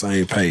get on the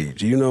same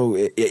page. You know,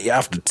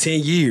 after 10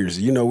 years,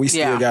 you know, we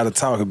still got to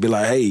talk and be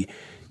like, hey.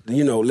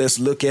 You know, let's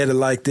look at it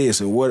like this,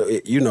 and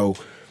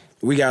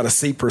we got to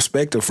see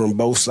perspective from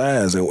both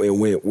sides. And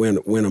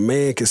when a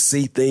man can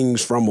see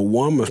things from a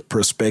woman's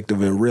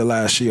perspective and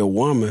realize she a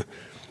woman,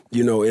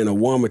 you know, and a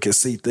woman can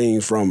see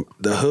things from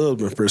the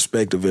husband's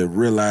perspective and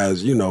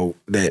realize, you know,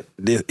 that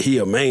he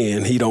a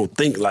man, he don't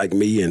think like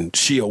me, and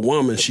she a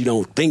woman, she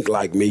don't think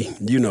like me.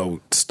 You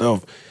know,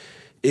 stuff.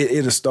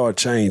 It'll start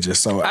changing.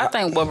 So I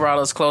think what brought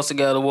us close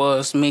together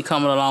was me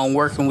coming along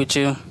working with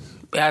you.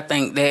 I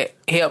think that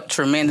helped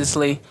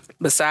tremendously.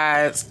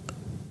 Besides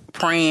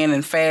praying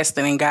and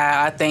fasting and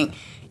God, I think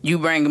you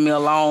bringing me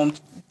along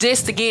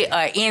just to get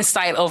an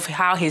insight of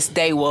how his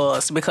day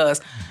was, because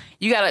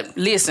you gotta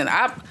listen.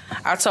 I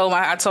told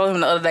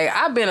him the other day,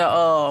 I've been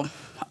a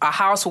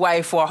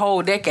housewife for a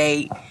whole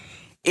decade.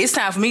 It's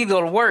time for me to go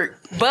to work,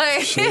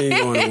 but she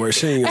ain't going to work.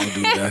 She ain't gonna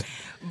do that.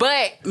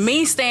 But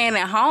me staying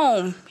at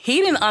home,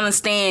 he didn't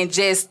understand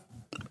just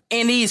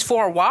in these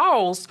four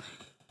walls.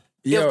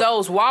 If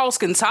those walls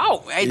can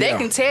talk, they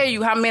can tell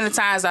you how many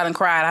times I done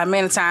cried, how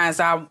many times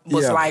I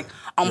was like,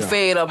 I'm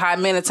fed up, how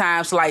many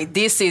times like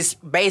this is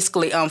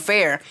basically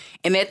unfair.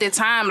 And at that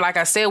time, like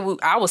I said,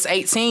 I was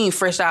 18,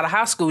 fresh out of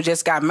high school,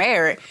 just got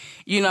married.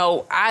 You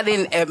know, I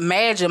didn't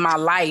imagine my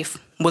life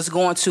was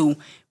going to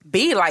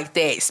be like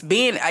that.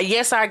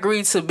 Yes, I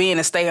agreed to being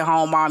a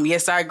stay-at-home mom.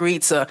 Yes, I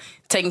agreed to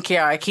taking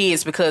care of our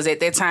kids, because at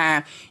that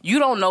time, you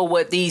don't know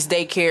what these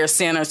daycare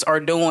centers are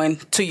doing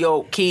to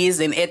your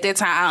kids. And at that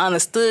time, I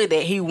understood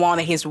that he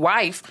wanted his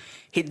wife,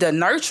 the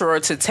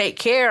nurturer, to take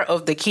care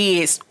of the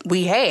kids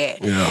we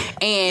had. Yeah.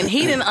 And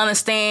he didn't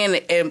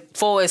understand as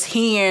far as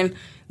hearing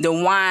the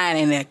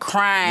whining and the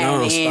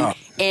crying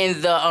and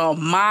the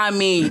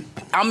mommy,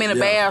 I'm in the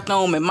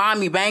bathroom and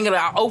mommy banging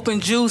out open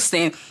juice,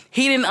 and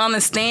he didn't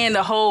understand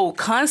the whole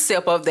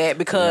concept of that,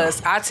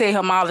 because I tell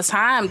him all the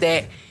time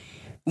that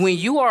when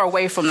you are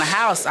away from the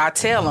house, I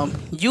tell him,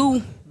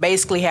 you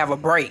basically have a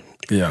break.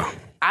 Yeah.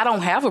 I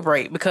don't have a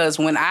break, because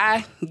when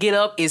I get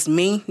up, it's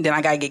me. Then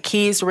I got to get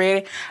kids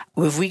ready.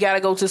 If we got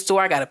to go to the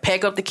store, I got to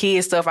pack up the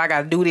kids' stuff. I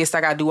got to do this.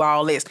 I got to do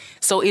all this.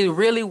 So it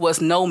really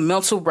was no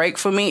mental break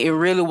for me. It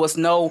really was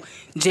no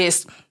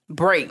just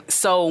break.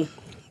 So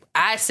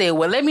I said,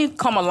 well, let me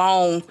come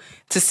along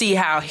to see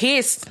how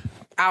his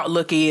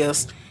outlook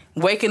is.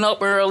 Waking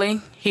up early.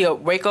 He'll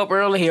wake up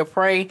early. He'll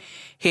pray.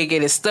 He'll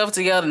get his stuff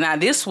together. Now,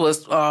 this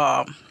was,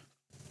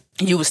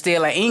 you were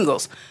still at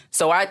Ingles.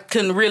 So I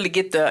couldn't really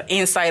get the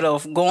insight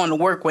of going to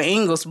work with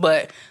Ingles.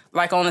 But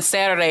like on a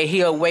Saturday,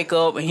 he'll wake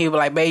up and he'll be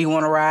like, babe, you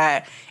want to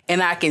ride?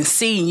 And I can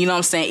see, you know what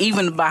I'm saying,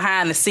 even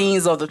behind the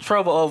scenes of the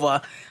trouble of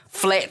a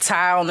flat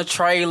tire on the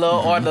trailer,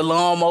 or the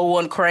lawnmower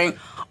won't crank,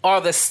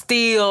 or the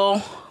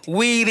steel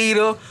weed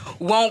eater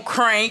won't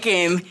crank,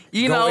 and,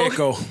 you know.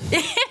 Echo.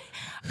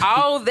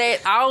 All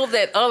that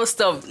other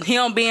stuff,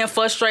 him being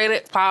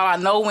frustrated. Paul, I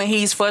know when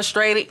he's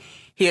frustrated,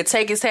 he'll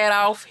take his hat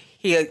off.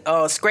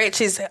 He'll scratch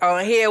his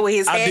head with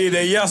his hat. I did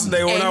that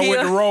yesterday when I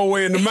went the wrong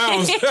way in the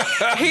mountains.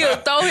 He'll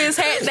throw his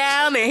hat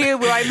down and he'll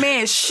be like,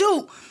 man,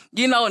 shoot.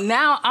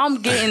 now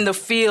I'm getting the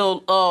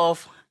feel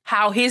of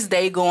how his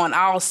day going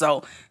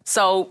also.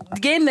 So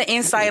getting the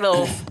insight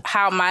of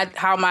how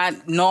my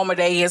normal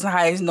day is and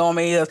how his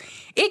normal is,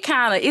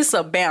 it's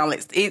a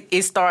balance.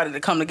 It started to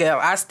come together.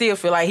 I still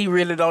feel like he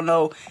really don't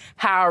know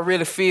how I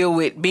really feel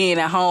with being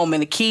at home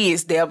and the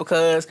kids there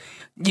because,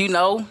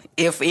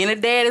 if any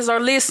daddies are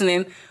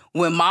listening,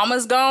 when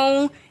mama's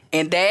gone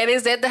and dad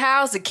is at the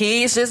house, the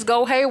kids just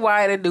go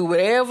haywire to do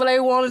whatever they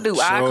want to do.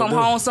 I come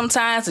home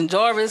sometimes and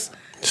Jarvis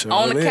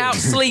on the couch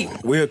sleep.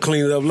 We'll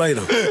clean it up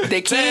later.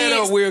 The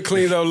kids, we'll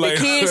clean it up later.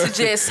 The kids are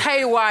just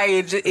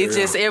haywire. It's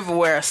just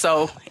everywhere.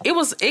 So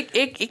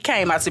it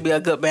came out to be a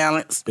good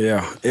balance.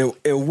 Yeah.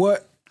 And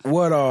what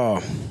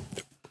I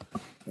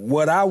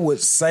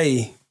would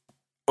say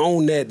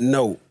on that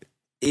note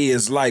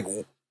is like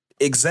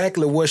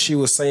exactly what she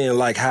was saying,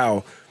 like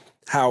how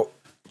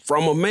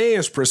from a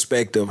man's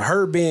perspective,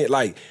 her being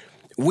like,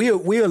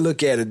 we'll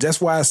look at it. That's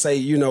why I say,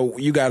 you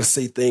got to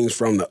see things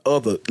from the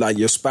other, like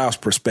your spouse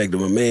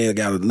perspective. A man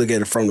got to look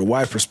at it from the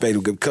wife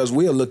perspective because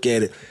we'll look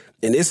at it,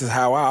 and this is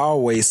how I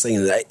always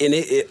seen it. And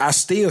I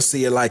still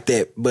see it like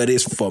that, but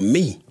it's for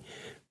me.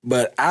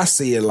 But I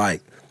see it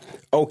like,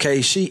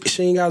 okay, she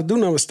ain't got to do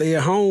nothing but stay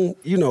at home,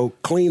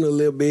 clean a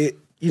little bit,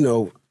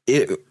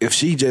 if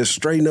she just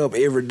straighten up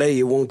every day,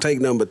 it won't take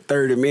nothing but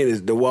 30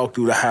 minutes to walk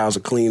through the house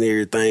and clean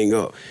everything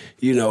up.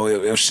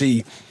 If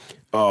she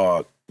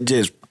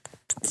just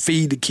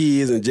feed the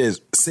kids and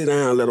just sit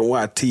down and let them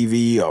watch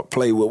TV or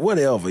play with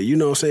whatever, you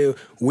know what I'm saying?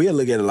 We'll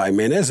look at it like,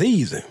 man, that's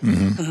easy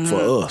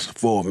for us.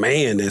 For a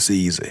man, that's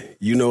easy.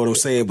 You know what I'm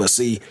saying? But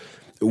see,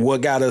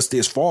 what got us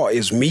this far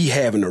is me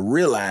having to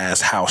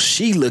realize how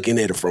she looking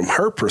at it from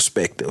her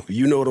perspective.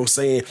 You know what I'm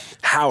saying?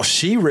 How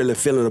she really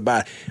feeling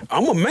about it.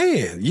 I'm a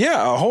man.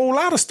 Yeah, a whole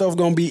lot of stuff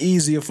gonna be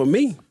easier for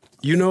me.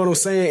 You know what I'm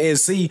saying? And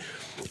see,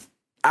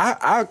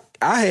 I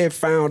had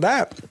found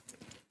out,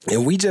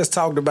 and we just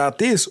talked about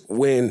this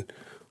when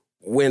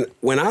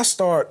I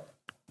start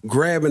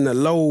grabbing the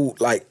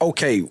load, like,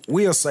 okay,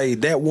 we'll say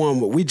that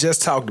woman, we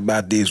just talked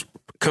about this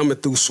coming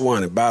through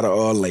Swanee by the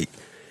lake.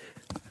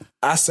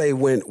 I say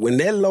when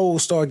that load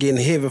start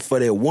getting heavy for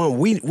that one,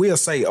 we'll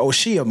say, oh,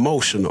 she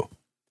emotional.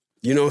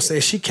 You know what I'm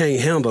saying? She can't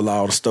handle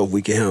all the stuff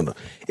we can handle.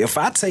 If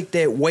I take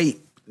that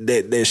weight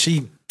that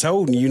she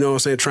told me, you know what I'm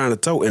saying, trying to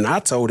tow, and I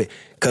told it,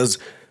 because,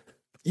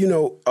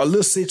 a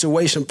little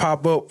situation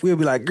pop up, we'll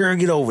be like, girl,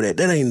 get over that.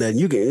 That ain't nothing.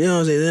 You can, what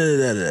I'm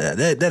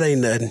saying? That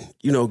ain't nothing.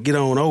 Get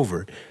on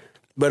over it.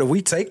 But if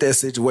we take that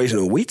situation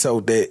and we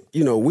told that,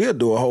 we'll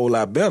do a whole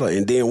lot better.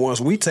 And then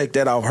once we take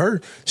that off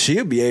her,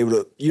 she'll be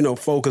able to,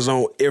 focus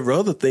on every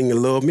other thing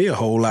and love me a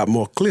whole lot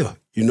more clear.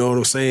 You know what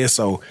I'm saying?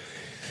 So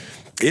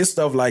it's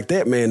stuff like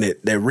that, man,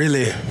 that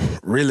really,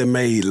 really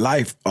made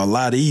life a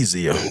lot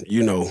easier,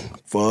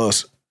 for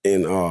us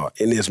in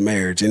this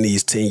marriage in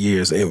these 10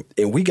 years. And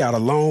we got a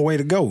long way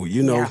to go,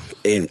 Yeah.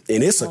 And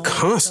it's a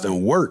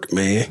constant work,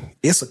 man.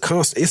 It's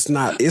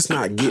not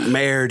get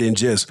married and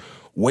just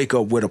wake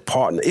up with a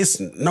partner. It's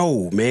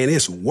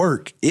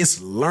work. It's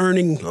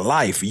learning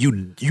life.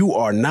 You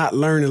are not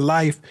learning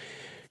life.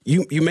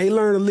 You may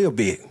learn a little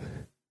bit,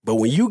 but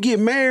when you get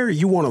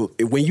married,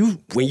 when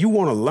you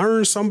want to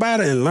learn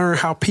somebody and learn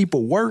how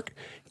people work,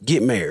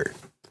 get married.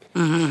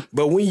 Mm-hmm.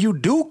 But when you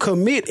do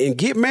commit and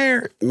get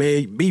married,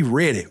 man, be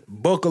ready.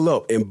 Buckle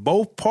up. And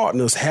both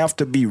partners have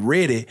to be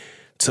ready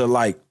to,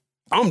 like,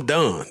 I'm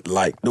done.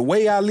 Like, the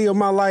way I live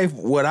my life,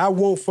 what I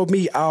want for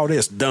me, all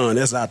that's done.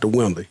 That's out the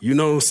window. You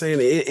know what I'm saying?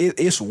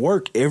 It's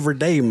work every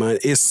day, man.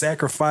 It's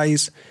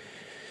sacrifice.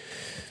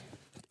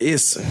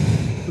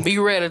 Be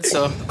ready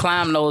to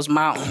climb those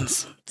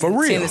mountains. For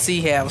real.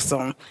 Tennessee have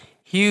some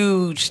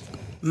huge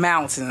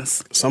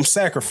mountains. Some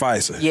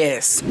sacrificing.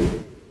 Yes.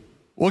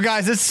 Well,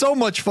 guys, it's so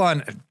much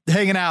fun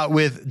hanging out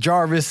with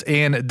Jarvis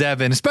and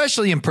Devin,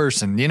 especially in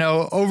person.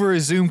 Over a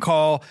Zoom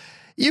call,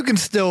 you can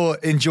still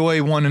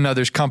enjoy one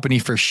another's company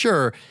for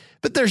sure,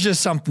 but there's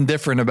just something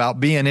different about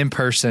being in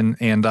person.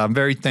 And I'm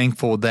very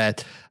thankful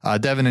that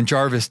Devin and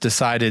Jarvis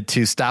decided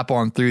to stop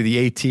on through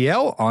the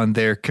ATL on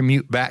their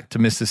commute back to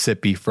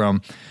Mississippi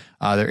from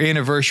their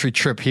anniversary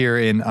trip here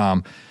in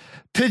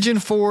Pigeon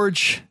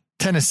Forge,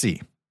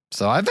 Tennessee.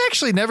 So I've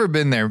actually never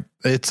been there.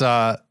 It's,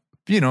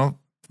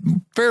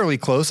 fairly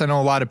close. I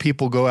know a lot of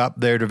people go up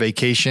there to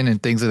vacation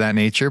and things of that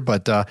nature,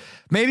 but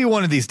maybe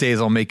one of these days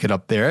I'll make it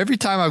up there. Every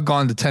time I've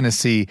gone to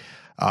Tennessee,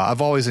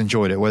 I've always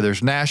enjoyed it, whether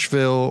it's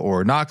Nashville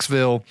or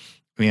Knoxville.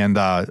 And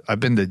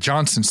I've been to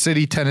Johnson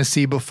City,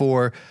 Tennessee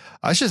before.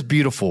 It's just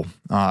beautiful.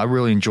 I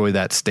really enjoy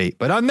that state,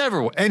 but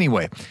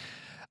anyway,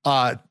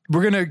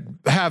 we're going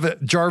to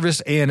have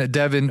Jarvis and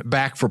Devin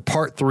back for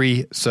part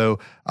 3. So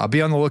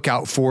be on the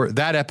lookout for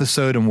that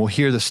episode, and we'll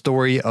hear the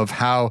story of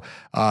how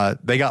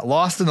they got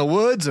lost in the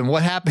woods and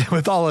what happened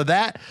with all of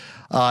that.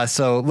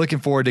 So looking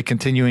forward to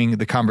continuing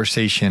the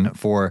conversation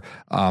for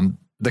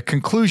the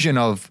conclusion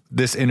of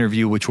this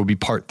interview, which will be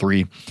part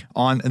 3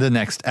 on the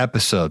next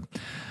episode.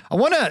 I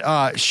want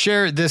to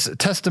share this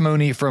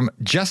testimony from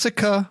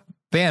Jessica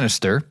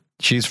Bannister.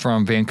 She's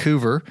from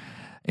Vancouver.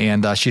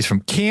 And she's from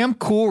Cam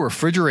Cool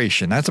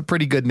Refrigeration. That's a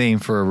pretty good name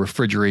for a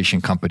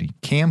refrigeration company.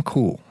 Cam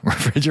Cool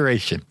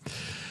Refrigeration.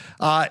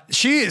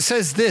 She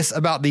says this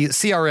about the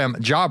CRM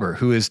Jobber,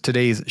 who is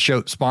today's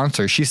show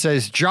sponsor. She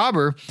says,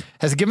 Jobber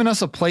has given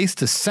us a place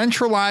to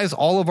centralize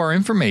all of our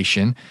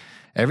information.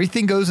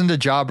 Everything goes into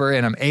Jobber,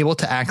 and I'm able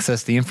to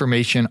access the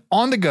information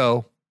on the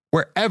go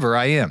wherever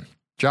I am.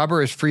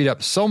 Jobber has freed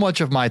up so much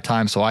of my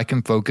time so I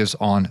can focus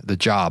on the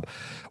job.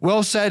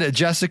 Well said,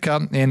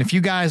 Jessica. And if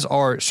you guys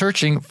are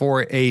searching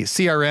for a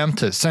CRM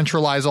to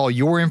centralize all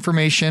your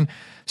information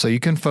so you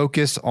can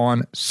focus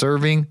on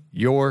serving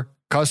your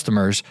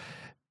customers,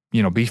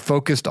 be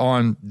focused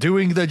on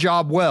doing the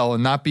job well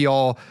and not be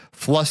all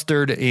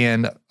flustered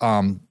and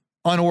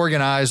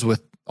unorganized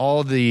with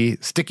all the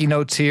sticky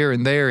notes here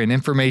and there and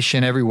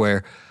information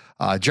everywhere.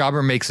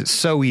 Jobber makes it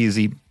so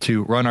easy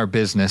to run our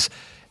business.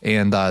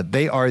 And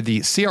they are the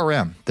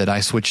CRM that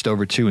I switched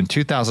over to in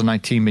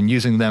 2019. Been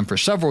using them for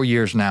several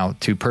years now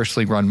to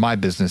personally run my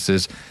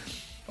businesses.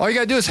 All you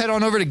got to do is head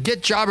on over to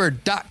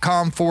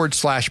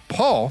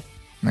getjobber.com/Paul.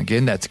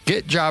 Again, that's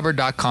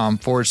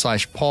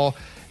getjobber.com/Paul.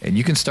 And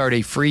you can start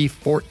a free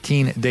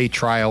 14-day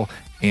trial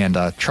and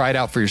try it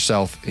out for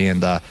yourself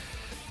and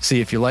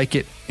see if you like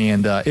it.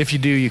 And if you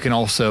do, you can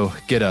also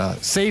get a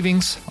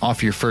savings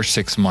off your first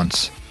 6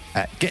 months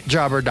at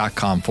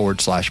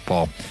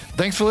getjobber.com/Paul.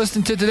 Thanks for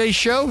listening to today's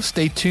show.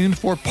 Stay tuned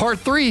for part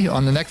 3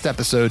 on the next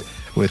episode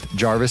with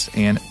Jarvis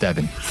and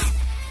Devin.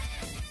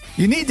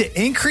 You need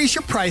to increase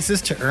your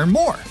prices to earn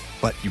more,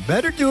 but you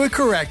better do it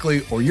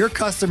correctly or your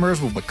customers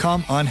will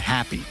become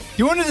unhappy.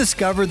 You want to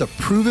discover the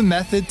proven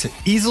method to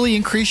easily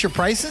increase your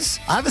prices?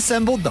 I've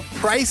assembled the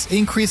Price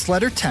Increase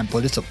Letter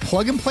template. It's a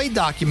plug-and-play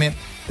document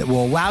that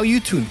will allow you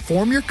to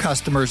inform your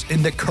customers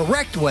in the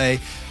correct way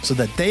so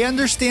that they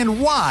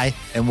understand why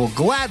and will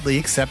gladly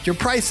accept your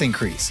price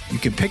increase. You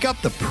can pick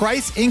up the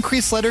Price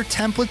Increase Letter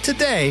template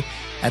today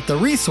at the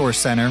Resource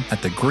Center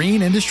at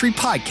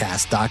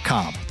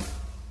thegreenindustrypodcast.com.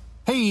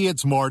 Hey,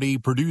 it's Marty,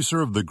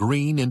 producer of the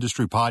Green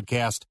Industry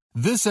Podcast.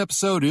 This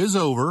episode is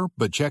over,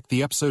 but check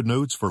the episode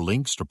notes for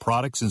links to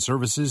products and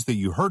services that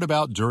you heard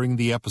about during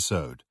the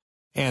episode.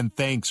 And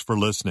thanks for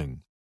listening.